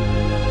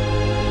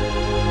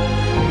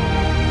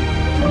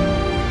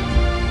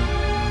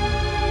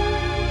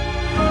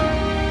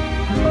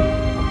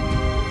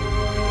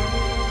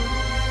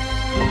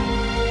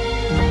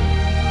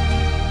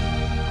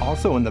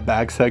 Also in the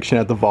back section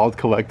at the Vault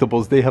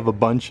Collectibles, they have a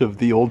bunch of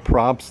the old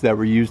props that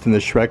were used in the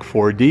Shrek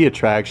 4D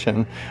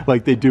attraction.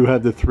 Like they do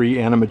have the 3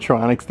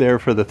 animatronics there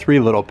for the 3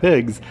 little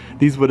pigs.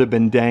 These would have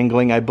been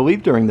dangling, I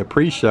believe, during the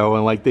pre-show,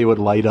 and like they would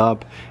light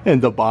up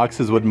and the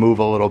boxes would move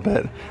a little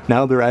bit.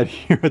 Now they're out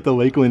here at the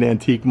Lakeland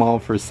Antique Mall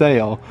for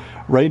sale.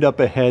 Right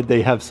up ahead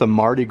they have some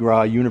Mardi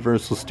Gras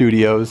Universal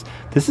Studios.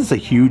 This is a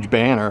huge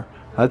banner.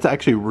 That's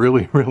actually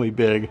really, really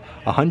big.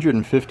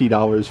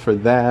 $150 for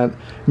that.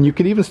 And you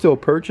can even still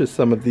purchase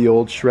some of the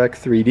old Shrek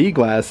 3D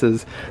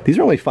glasses. These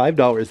are only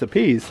 $5 a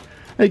piece.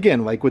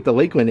 Again, like with the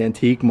Lakeland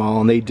Antique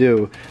Mall,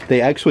 and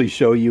they actually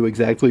show you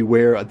exactly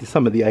where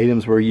some of the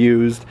items were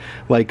used,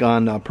 like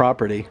on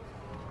property.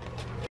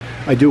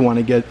 I do want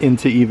to get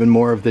into even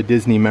more of the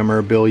Disney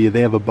memorabilia.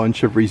 They have a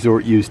bunch of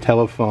resort use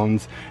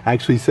telephones.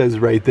 Actually says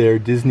right there,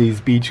 Disney's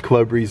Beach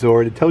Club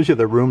Resort. It tells you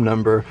the room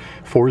number,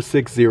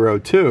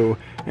 4602,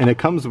 and it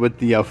comes with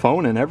the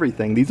phone and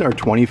everything. These are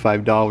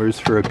 $25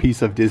 for a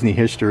piece of Disney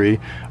history.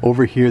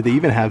 Over here, they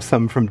even have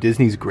some from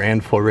Disney's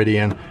Grand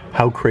Floridian.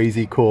 How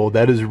crazy cool.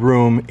 That is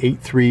room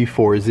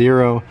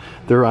 8340.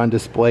 They're on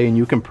display and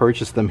you can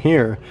purchase them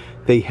here.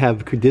 They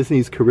have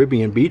Disney's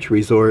Caribbean Beach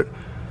Resort.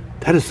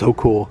 That is so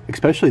cool,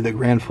 especially the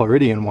Grand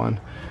Floridian one.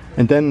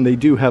 And then they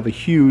do have a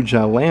huge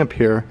lamp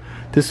here.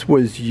 This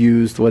was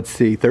used, let's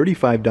see,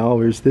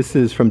 $35. This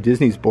is from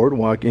Disney's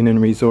Boardwalk Inn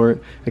and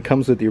Resort. It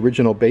comes with the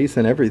original base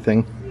and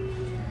everything.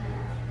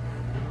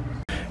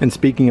 And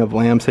speaking of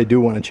lamps, I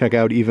do want to check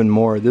out even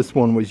more. This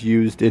one was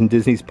used in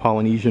Disney's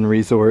Polynesian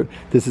Resort.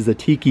 This is a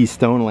tiki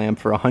stone lamp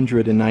for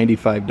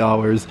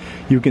 $195.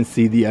 You can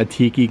see the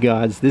tiki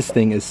gods. This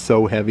thing is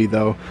so heavy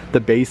though. The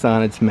base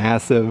on it's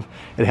massive.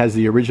 It has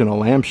the original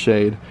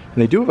lampshade.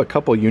 And they do have a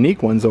couple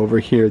unique ones over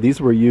here. These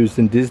were used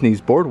in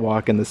Disney's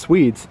Boardwalk and the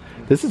Suites.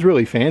 This is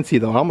really fancy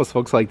though. It almost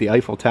looks like the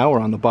Eiffel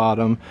Tower on the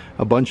bottom.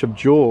 A bunch of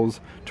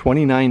jewels.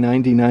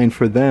 $29.99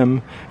 for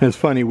them. And it's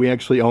funny, we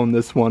actually own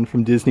this one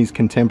from Disney's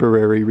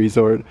Contemporary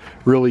Resort.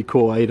 Really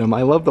cool item.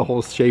 I love the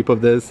whole shape of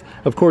this.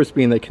 Of course,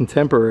 being a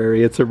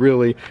contemporary, it's a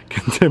really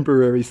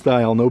contemporary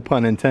style, no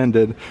pun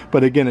intended.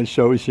 But again, it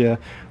shows you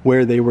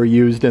where they were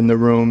used in the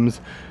rooms.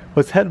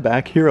 Let's head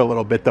back here a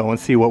little bit though and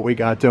see what we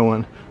got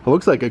doing. It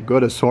looks like a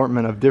good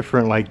assortment of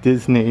different like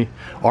Disney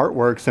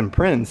artworks and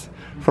prints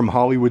from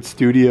Hollywood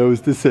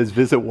Studios. This says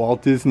visit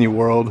Walt Disney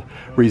World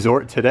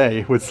Resort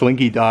today with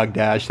Slinky Dog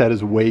Dash. That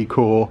is way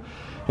cool.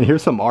 And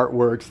here's some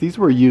artworks. These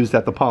were used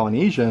at the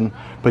Polynesian,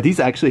 but these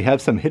actually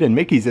have some hidden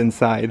Mickeys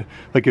inside.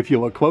 Like if you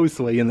look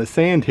closely in the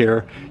sand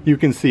here, you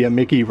can see a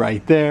Mickey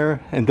right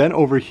there. And then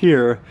over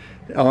here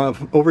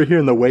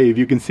in the wave,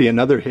 you can see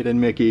another hidden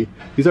Mickey.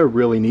 These are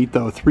really neat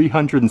though,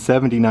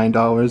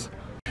 $379.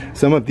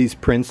 Some of these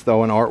prints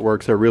though and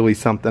artworks are really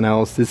something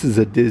else. This is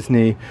a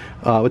Disney,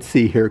 let's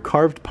see here,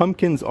 carved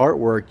pumpkins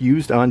artwork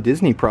used on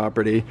Disney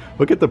property.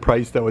 Look at the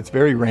price though, it's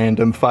very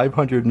random,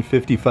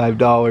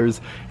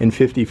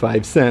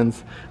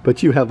 $555.55.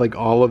 But you have like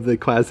all of the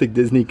classic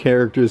Disney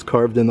characters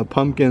carved in the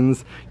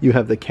pumpkins. You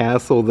have the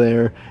castle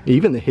there,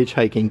 even the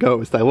hitchhiking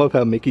ghost. I love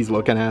how Mickey's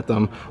looking at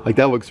them. Like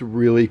that looks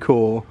really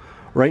cool.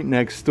 right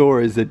next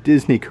door is a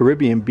Disney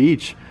Caribbean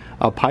Beach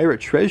pirate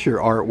treasure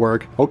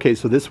artwork. Okay,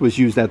 so this was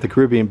used at the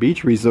Caribbean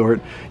Beach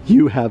Resort.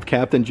 You have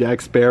Captain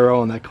Jack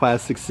Sparrow and that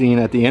classic scene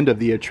at the end of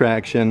the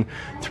attraction.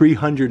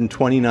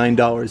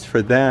 $329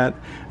 for that.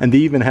 And they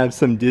even have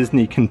some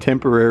Disney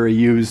contemporary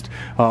used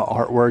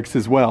artworks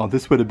as well.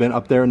 This would have been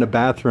up there in the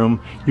bathroom.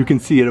 You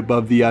can see it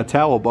above the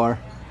towel bar.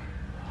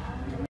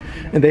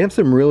 And they have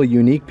some really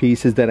unique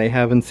pieces that I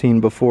haven't seen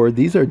before.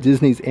 These are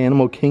Disney's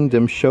Animal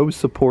Kingdom show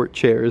support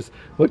chairs.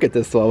 Look at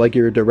this though, like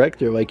you're a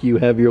director, like you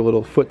have your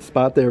little foot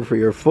spot there for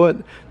your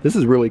foot. This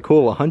is really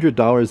cool,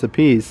 $100 a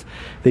piece.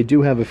 They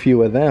do have a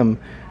few of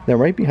them. Then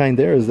right behind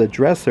there is a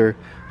dresser.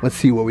 Let's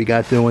see what we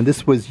got doing.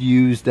 This was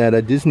used at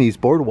a Disney's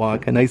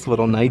Boardwalk, a nice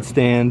little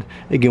nightstand,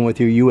 again with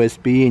your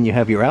USB, and you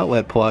have your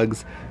outlet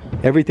plugs.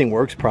 Everything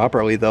works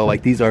properly though,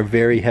 like these are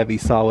very heavy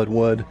solid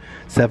wood,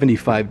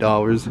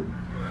 $75.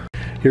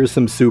 Here's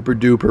some super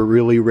duper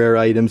really rare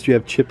items. You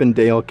have Chip and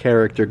Dale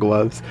character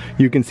gloves.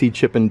 You can see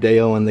Chip and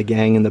Dale and the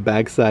gang in the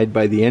backside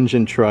by the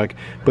engine truck,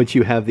 but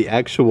you have the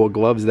actual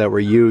gloves that were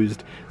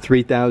used.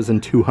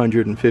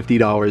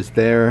 $3,250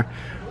 there.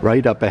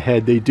 Right up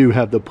ahead, they do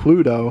have the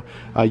Pluto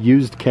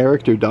used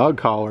character dog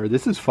collar.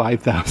 This is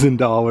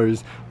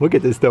 $5,000. Look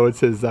at this though, it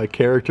says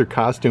character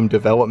costume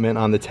development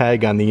on the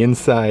tag on the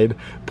inside.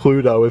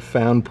 Pluto, if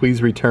found,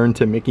 please return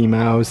to Mickey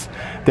Mouse.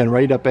 Then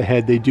right up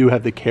ahead, they do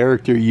have the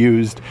character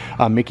used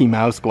Mickey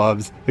Mouse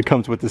gloves. It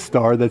comes with the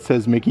star that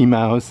says Mickey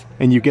Mouse,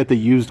 and you get the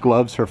used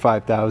gloves for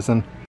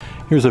 $5,000.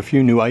 Here's a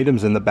few new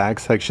items in the back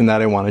section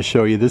that I want to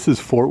show you. This is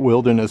Fort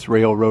Wilderness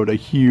Railroad, a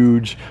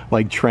huge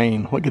like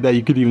train. Look at that,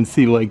 you could even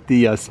see like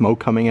the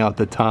smoke coming out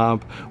the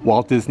top.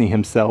 Walt Disney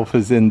himself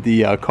is in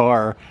the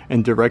car,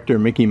 and director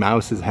Mickey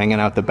Mouse is hanging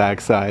out the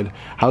backside.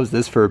 How's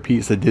this for a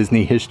piece of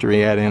Disney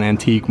history at an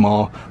antique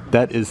mall?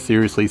 That is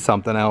seriously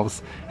something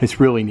else.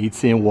 It's really neat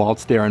seeing Walt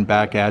staring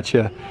back at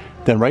you.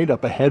 Then right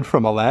up ahead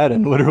from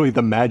Aladdin, literally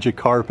the magic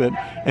carpet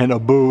and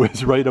Abu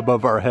is right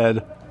above our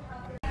head.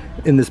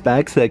 In this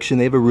back section,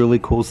 they have a really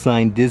cool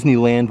sign.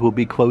 Disneyland will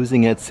be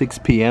closing at 6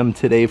 p.m.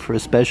 today for a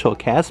special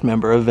cast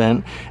member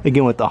event.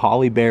 Again, with the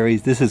holly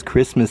berries. This is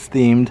Christmas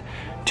themed.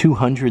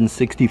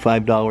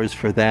 $265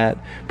 for that.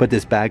 But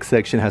this back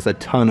section has a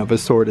ton of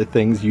assorted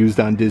things used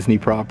on Disney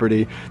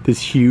property. This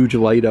huge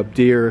light up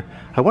deer.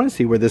 I want to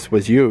see where this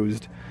was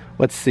used.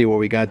 Let's see what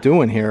we got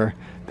doing here.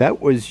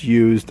 That was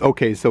used,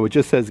 okay, so it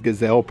just says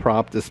Gazelle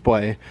prop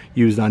display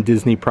used on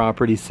Disney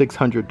property.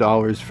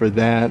 $600 for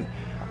that.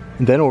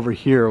 And then over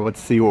here, let's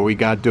see what we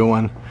got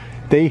doing.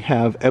 They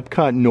have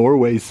Epcot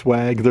Norway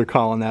swag, they're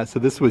calling that. So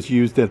this was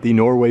used at the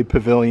Norway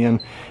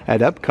Pavilion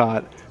at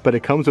Epcot, but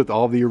it comes with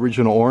all the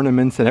original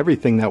ornaments and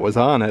everything that was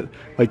on it.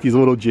 Like these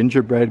little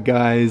gingerbread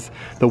guys,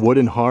 the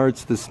wooden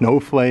hearts, the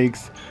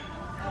snowflakes.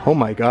 Oh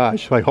my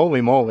gosh, like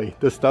holy moly,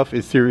 this stuff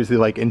is seriously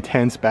like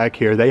intense back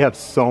here. They have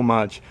so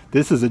much.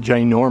 This is a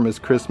ginormous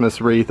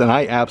Christmas wreath, and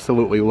I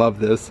absolutely love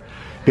this.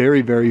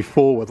 Very, very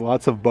full with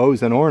lots of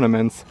bows and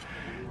ornaments.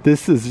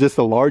 This is just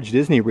a large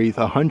Disney wreath,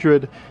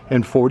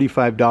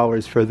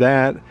 $145 for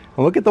that. And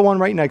look at the one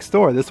right next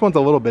door. This one's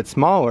a little bit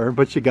smaller,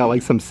 but you got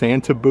like some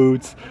Santa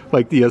boots,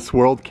 like the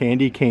swirled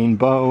candy cane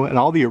bow, and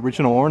all the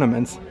original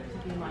ornaments.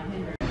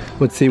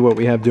 Let's see what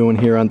we have doing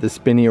here on the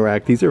spinny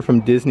rack. These are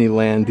from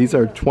Disneyland. These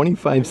are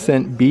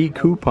 25-cent B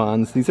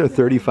coupons. These are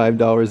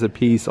 $35 a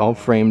piece, all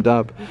framed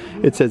up.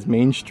 It says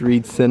Main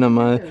Street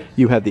Cinema.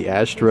 You have the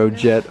Astro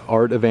Jet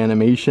Art of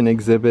Animation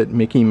exhibit,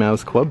 Mickey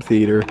Mouse Club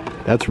Theater.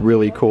 That's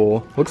really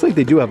cool. Looks like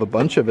they do have a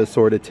bunch of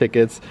assorted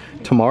tickets.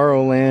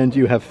 Tomorrowland,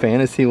 you have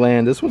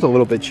Fantasyland. This one's a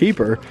little bit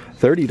cheaper,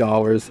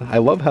 $30. I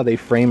love how they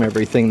frame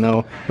everything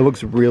though. It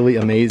looks really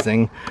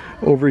amazing.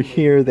 Over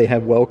here they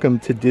have Welcome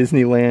to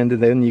Disneyland,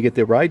 and then you get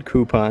the ride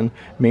coupon,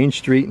 Main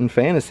Street and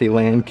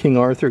Fantasyland, King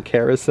Arthur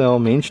Carousel,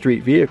 Main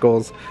Street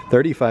Vehicles,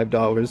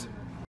 $35.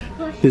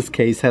 This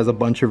case has a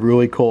bunch of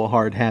really cool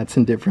hard hats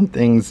and different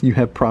things. You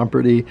have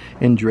property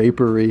and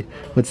drapery.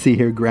 Let's see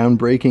here,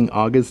 groundbreaking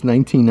August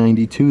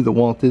 1992, the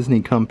Walt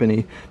Disney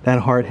Company.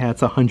 That hard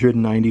hat's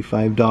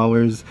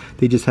 $195.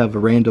 They just have a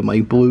random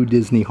like blue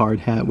Disney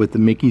hard hat with the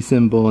Mickey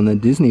symbol and the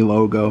Disney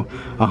logo,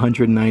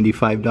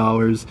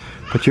 $195.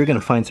 But you're gonna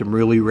find some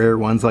really rare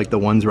ones like the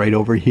ones right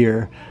over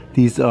here.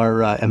 These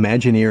are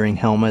Imagineering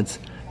helmets,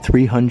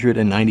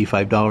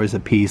 $395 a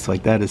piece.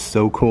 Like that is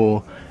so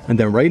cool. And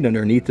then right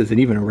underneath is an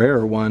even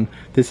rarer one.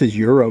 This is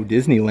Euro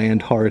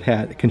Disneyland hard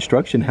hat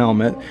construction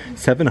helmet,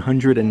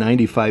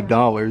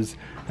 $795.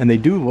 And they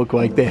do look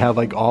like they have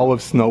like all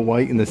of Snow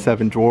White and the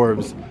Seven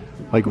Dwarfs.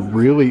 Like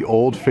really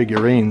old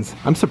figurines.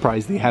 I'm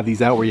surprised they have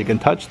these out where you can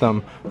touch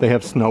them. They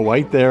have Snow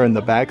White there in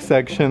the back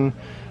section.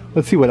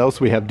 Let's see what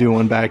else we have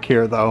doing back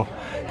here though.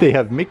 They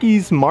have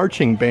Mickey's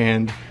Marching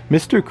Band,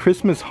 Mr.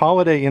 Christmas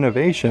Holiday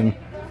Innovation.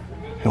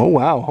 Oh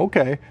wow,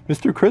 okay,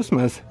 Mr.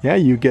 Christmas. Yeah,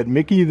 you get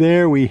Mickey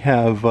there. We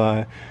have,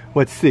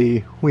 let's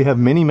see, we have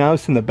Minnie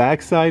Mouse in the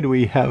backside.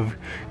 We have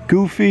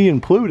Goofy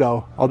and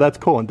Pluto. Oh, that's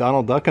cool. And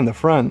Donald Duck in the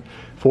front,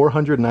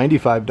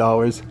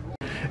 $495.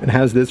 It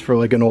has this for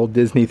like an old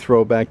Disney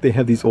throwback. They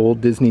have these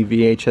old Disney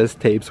VHS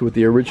tapes with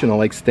the original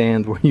like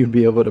stand where you'd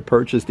be able to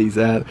purchase these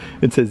at.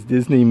 It says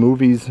Disney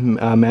movies,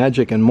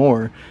 magic, and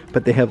more.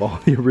 But they have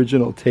all the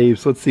original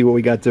tapes. Let's see what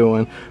we got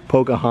doing.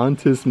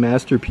 Pocahontas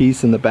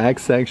masterpiece in the back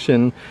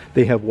section.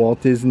 They have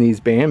Walt Disney's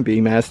Bambi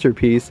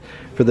masterpiece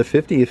for the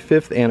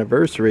 55th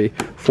anniversary.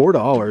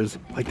 $4.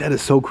 Like, that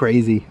is so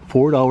crazy.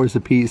 $4 a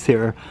piece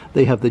here.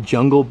 They have the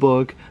Jungle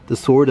Book, the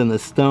Sword and the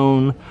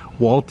Stone,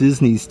 Walt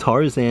Disney's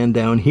Tarzan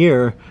down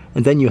here,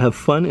 and then you have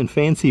Fun and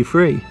Fancy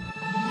Free.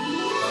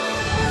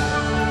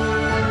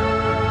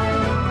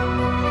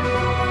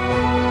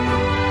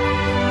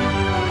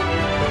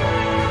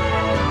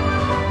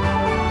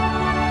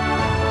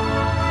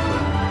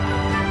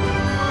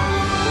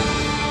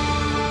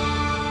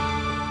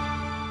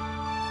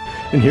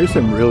 And here's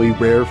some really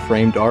rare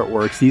framed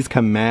artworks. These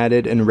come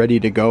matted and ready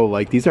to go.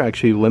 Like, these are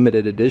actually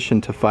limited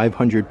edition to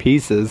 500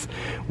 pieces.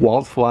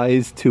 Walt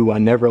flies to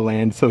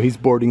Neverland, so he's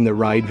boarding the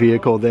ride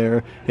vehicle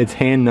there. It's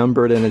hand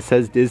numbered and it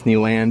says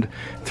Disneyland,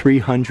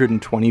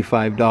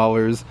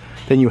 $325.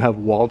 Then you have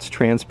Walt's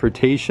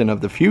Transportation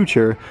of the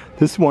Future.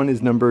 This one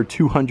is number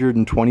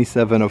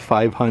 227 of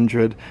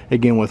 500,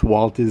 again with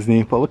Walt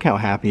Disney. But look how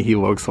happy he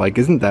looks. Like,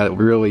 isn't that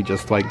really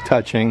just like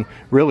touching?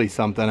 Really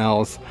something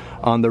else.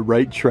 On the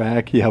right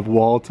track, you have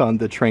Walt on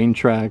the train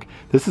track.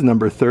 This is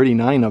number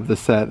 39 of the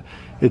set.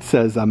 It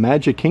says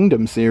Magic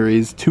Kingdom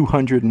series,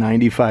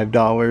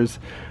 $295.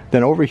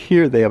 Then over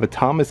here they have a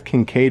Thomas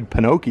Kinkade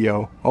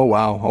Pinocchio. Oh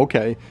wow,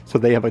 okay. So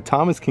they have a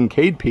Thomas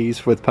Kinkade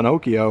piece with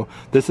Pinocchio.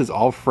 This is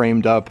all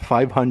framed up,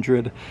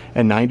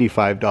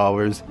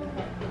 $595.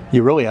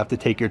 You really have to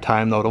take your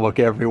time though to look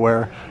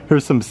everywhere.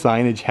 Here's some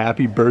signage,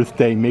 Happy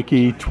Birthday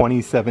Mickey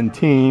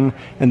 2017.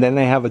 And then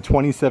they have a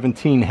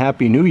 2017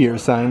 Happy New Year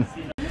sign.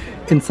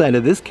 Inside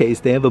of this case,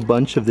 they have a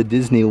bunch of the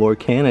Disney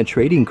Lorcana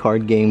trading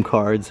card game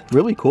cards.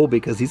 Really cool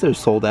because these are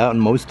sold out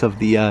in most of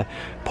the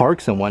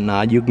parks and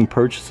whatnot. You can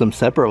purchase them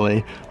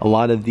separately. A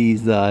lot of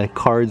these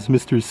cards,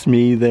 Mr.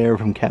 Smee there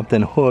from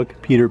Captain Hook,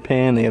 Peter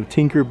Pan, they have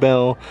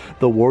Tinkerbell,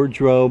 the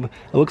Wardrobe.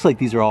 It looks like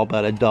these are all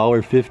about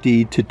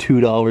 $1.50 to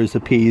 $2 a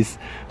piece.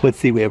 Let's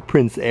see, we have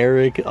Prince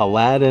Eric,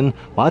 Aladdin,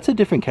 lots of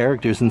different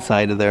characters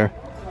inside of there.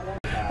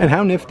 And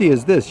how nifty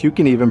is this? You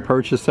can even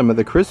purchase some of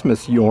the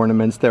Christmas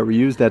ornaments that were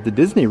used at the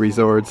Disney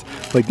resorts.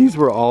 Like, these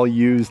were all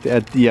used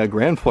at the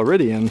Grand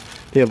Floridian.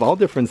 They have all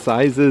different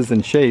sizes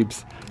and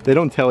shapes. They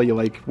don't tell you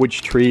like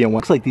which tree and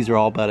what. Looks like these are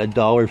all about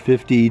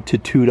 $1.50 to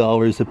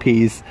 $2 a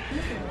piece.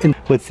 And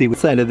let's see,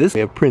 inside of this we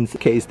have Prince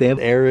case. They have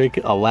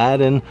Eric,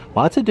 Aladdin,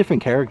 lots of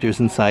different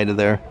characters inside of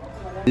there.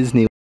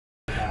 Disney.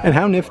 And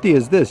how nifty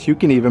is this? You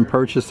can even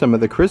purchase some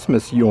of the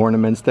Christmas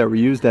ornaments that were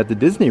used at the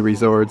Disney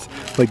resorts.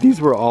 Like, these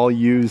were all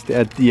used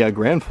at the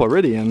Grand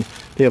Floridian.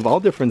 They have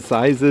all different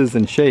sizes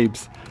and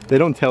shapes. They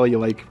don't tell you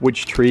like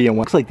which tree and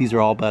what. Looks like these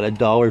are all about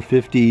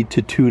 $1.50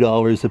 to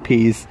 $2 a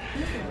piece.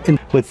 And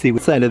let's see,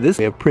 inside of this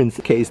we have Prince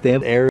case. They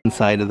have Erin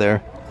inside of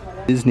there.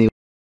 Disney.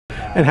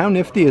 And how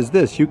nifty is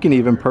this? You can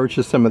even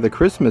purchase some of the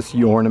Christmas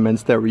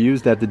ornaments that were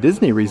used at the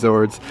Disney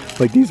resorts.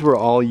 Like, these were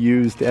all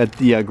used at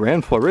the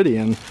Grand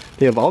Floridian.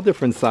 They have all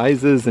different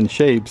sizes and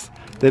shapes.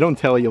 They don't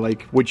tell you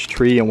like which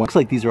tree and what. Looks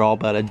like these are all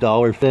about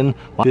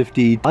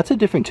 $1.50, lots of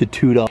different to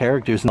 $2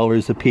 characters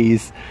a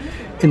piece.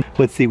 And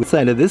let's see,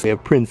 inside of this we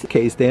have Prince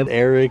case. They have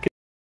Eric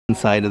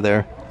inside of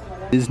there.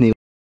 Disney.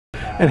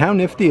 And how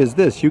nifty is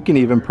this? You can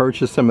even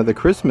purchase some of the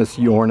Christmas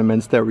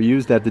ornaments that were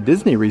used at the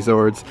Disney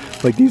resorts.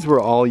 Like, these were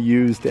all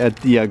used at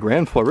the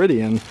Grand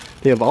Floridian.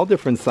 They have all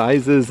different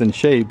sizes and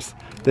shapes.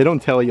 They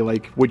don't tell you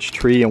like which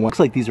tree and what.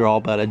 Looks like these are all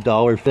about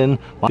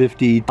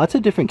 $1.50, lots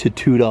of different to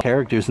 $2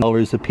 characters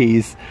a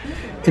piece.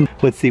 And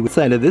let's see,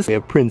 inside of this we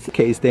have Prince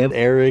case. They have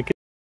Eric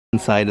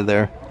inside of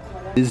there.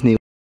 Disney.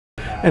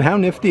 And how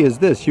nifty is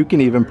this? You can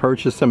even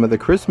purchase some of the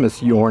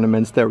Christmas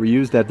ornaments that were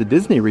used at the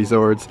Disney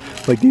resorts.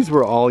 Like, these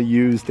were all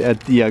used at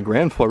the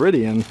Grand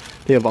Floridian.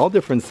 They have all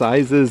different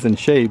sizes and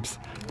shapes.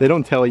 They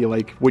don't tell you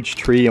like which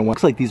tree and what.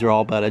 Looks like these are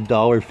all about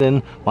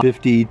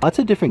 $1.50, lots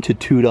of different to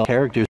 $2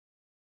 characters